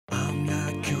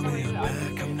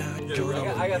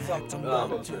I got something.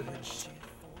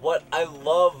 What I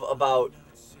love about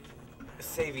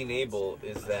Saving Abel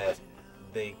is that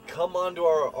they come onto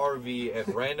our RV at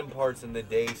random parts in the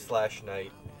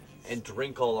day/night and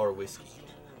drink all our whiskey.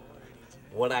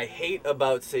 What I hate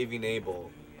about Saving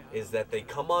Abel is that they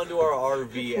come onto our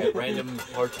RV at random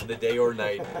parts of the day or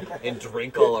night and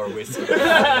drink all our whiskey.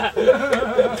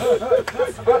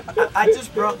 I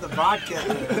just brought the vodka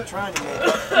and I'm trying to make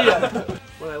it. Yeah.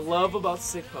 What I love about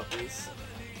Sick Puppies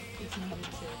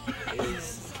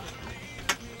is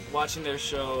watching their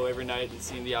show every night and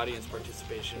seeing the audience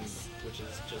participation, which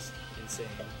is just insane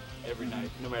every night,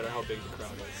 no matter how big the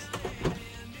crowd is.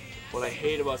 What I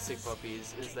hate about Sick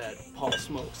Puppies is that Paul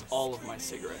smokes all of my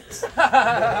cigarettes.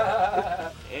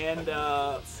 And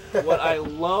what I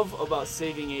love about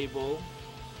Saving Abel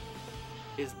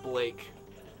is Blake,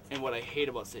 and what I hate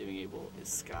about Saving Abel is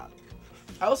Scott.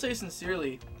 I will say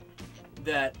sincerely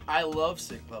that I love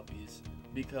Sick Puppies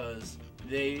because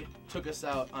they took us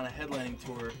out on a headlining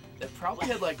tour that probably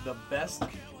had like the best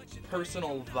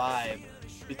personal vibe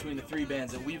between the three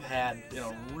bands that we've had in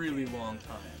a really long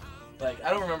time. Like,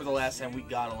 I don't remember the last time we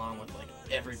got along with like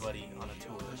everybody on a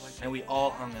tour, and we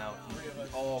all hung out.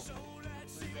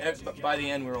 By the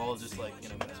end, we were all just like, you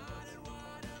know, best buds.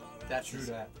 That's True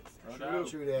that. True.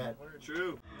 True that.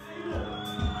 True.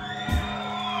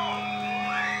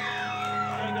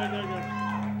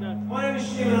 My name is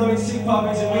Steve and I'm in Sick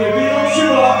Puppies and we have been on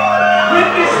tour with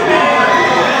this band.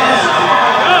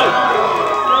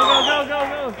 Go!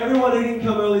 Everyone who didn't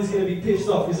come early is going to be pissed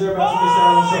off because they're about to miss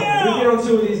out on something. We've been on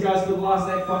tour with these guys for the last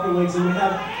 8 fucking weeks and we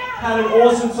have had an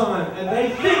awesome time. And they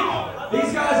think,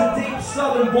 these guys are deep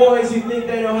southern boys who think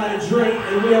they know how to drink,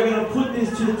 and we are going to put this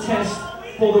to the test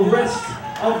for the rest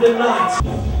of the night.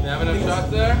 You having a shot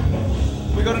there?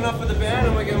 We got enough for the band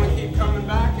and we're going to keep coming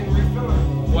back and refilling.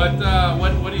 What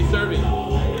are you serving?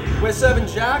 We're serving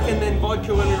Jack and then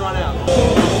vodka when we run out.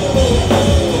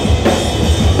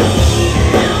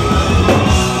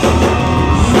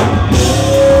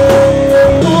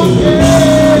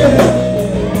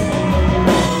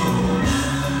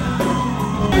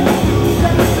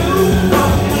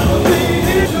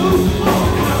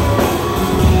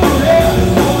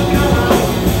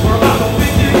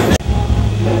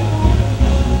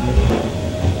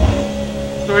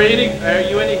 So are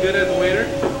you any good as a waiter?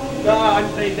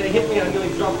 No, they hit me, I nearly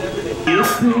dropped everything.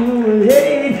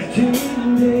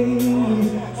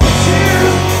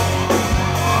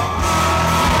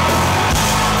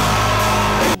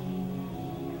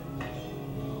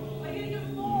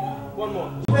 One more.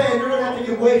 Man, you're gonna have to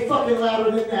get way fucking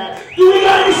louder than that. Do we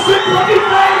got any Sick Puppy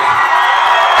fans?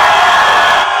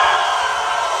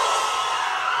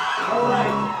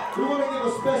 Alright, we want to give a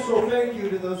special thank you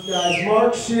to those guys.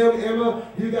 Mark, Shim, Emma,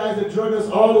 you guys have joined us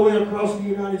all the way across the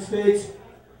United States.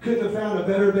 Couldn't have found a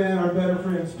better band or better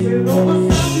friends.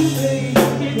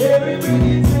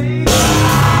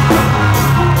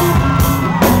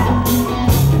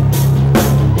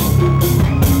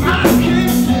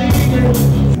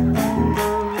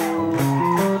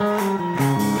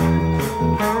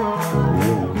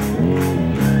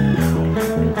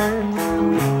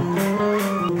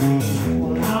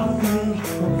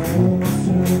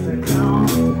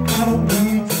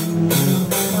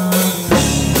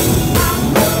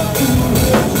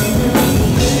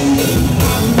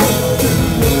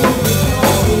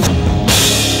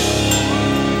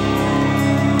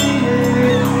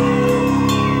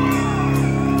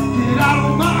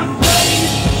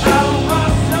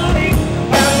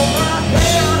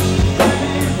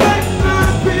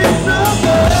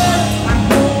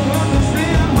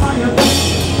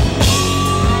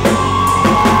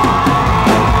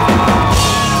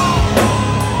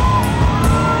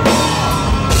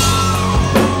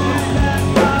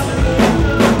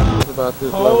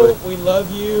 Cole, we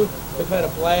love you. We've had a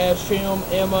blast. Shim,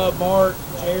 Emma, Mark,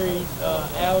 Jerry,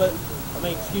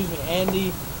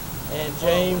 Andy, and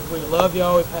James. We love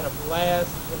y'all. We've had a blast.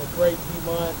 It's been a great few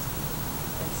months.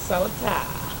 And salata.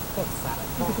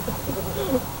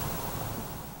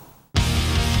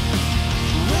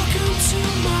 Welcome to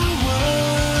my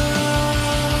world,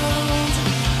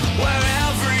 where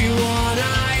everyone I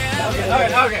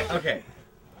am. Okay.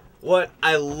 What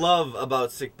I love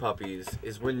about Sick Puppies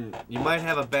is when you might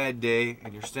have a bad day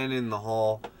and you're standing in the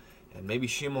hall and maybe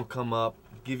Shim will come up,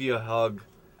 give you a hug,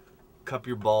 cup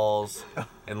your balls,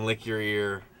 and lick your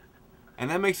ear. And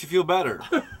that makes you feel better.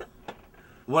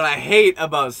 What I hate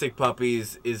about Sick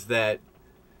Puppies is that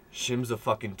Shim's a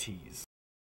fucking tease.